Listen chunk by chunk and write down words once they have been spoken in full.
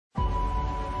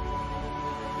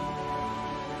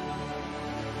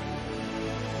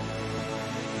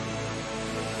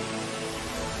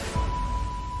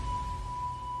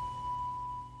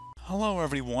Hello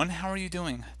everyone, how are you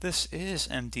doing? This is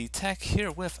MD Tech here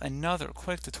with another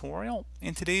quick tutorial.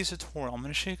 In today's tutorial, I'm going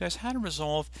to show you guys how to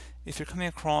resolve if you're coming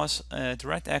across a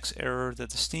DirectX error that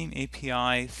the Steam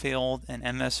API failed an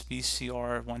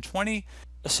MSVCR120.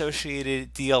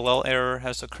 Associated DLL error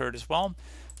has occurred as well.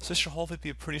 So this should hopefully be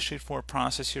a pretty straightforward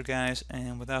process here, guys,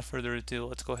 and without further ado,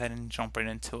 let's go ahead and jump right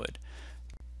into it.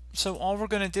 So all we're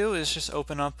going to do is just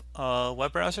open up a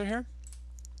web browser here.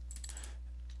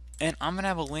 And I'm going to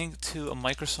have a link to a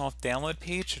Microsoft download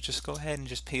page, so just go ahead and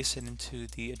just paste it into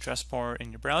the address bar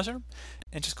in your browser.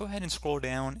 And just go ahead and scroll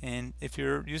down, and if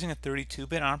you're using a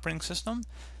 32-bit operating system,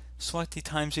 select the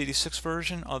x86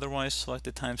 version, otherwise select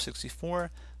the x64.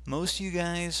 Most of you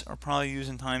guys are probably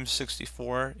using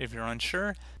x64. If you're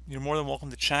unsure, you're more than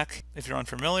welcome to check. If you're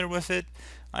unfamiliar with it,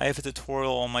 I have a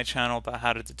tutorial on my channel about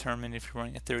how to determine if you're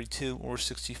running a 32 or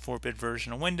 64-bit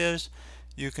version of Windows.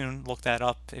 You can look that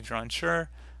up if you're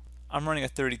unsure. I'm running a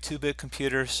 32-bit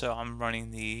computer, so I'm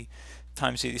running the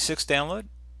x86 download,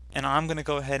 and I'm going to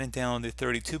go ahead and download the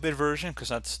 32-bit version because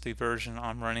that's the version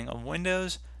I'm running of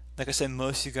Windows. Like I said,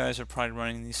 most of you guys are probably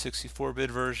running the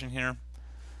 64-bit version here.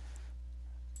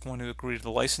 Want to agree to the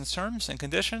license terms and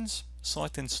conditions,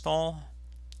 select install,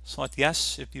 select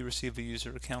yes if you receive a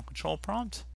user account control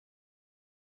prompt.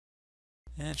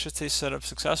 And it should say setup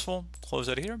successful. Close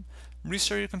out of here,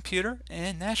 restart your computer,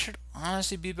 and that should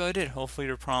honestly be about it. Hopefully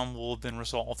your problem will have been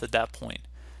resolved at that point.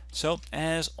 So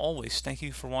as always, thank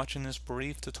you for watching this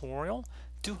brief tutorial.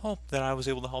 Do hope that I was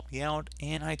able to help you out,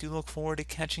 and I do look forward to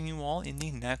catching you all in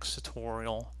the next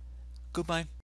tutorial. Goodbye.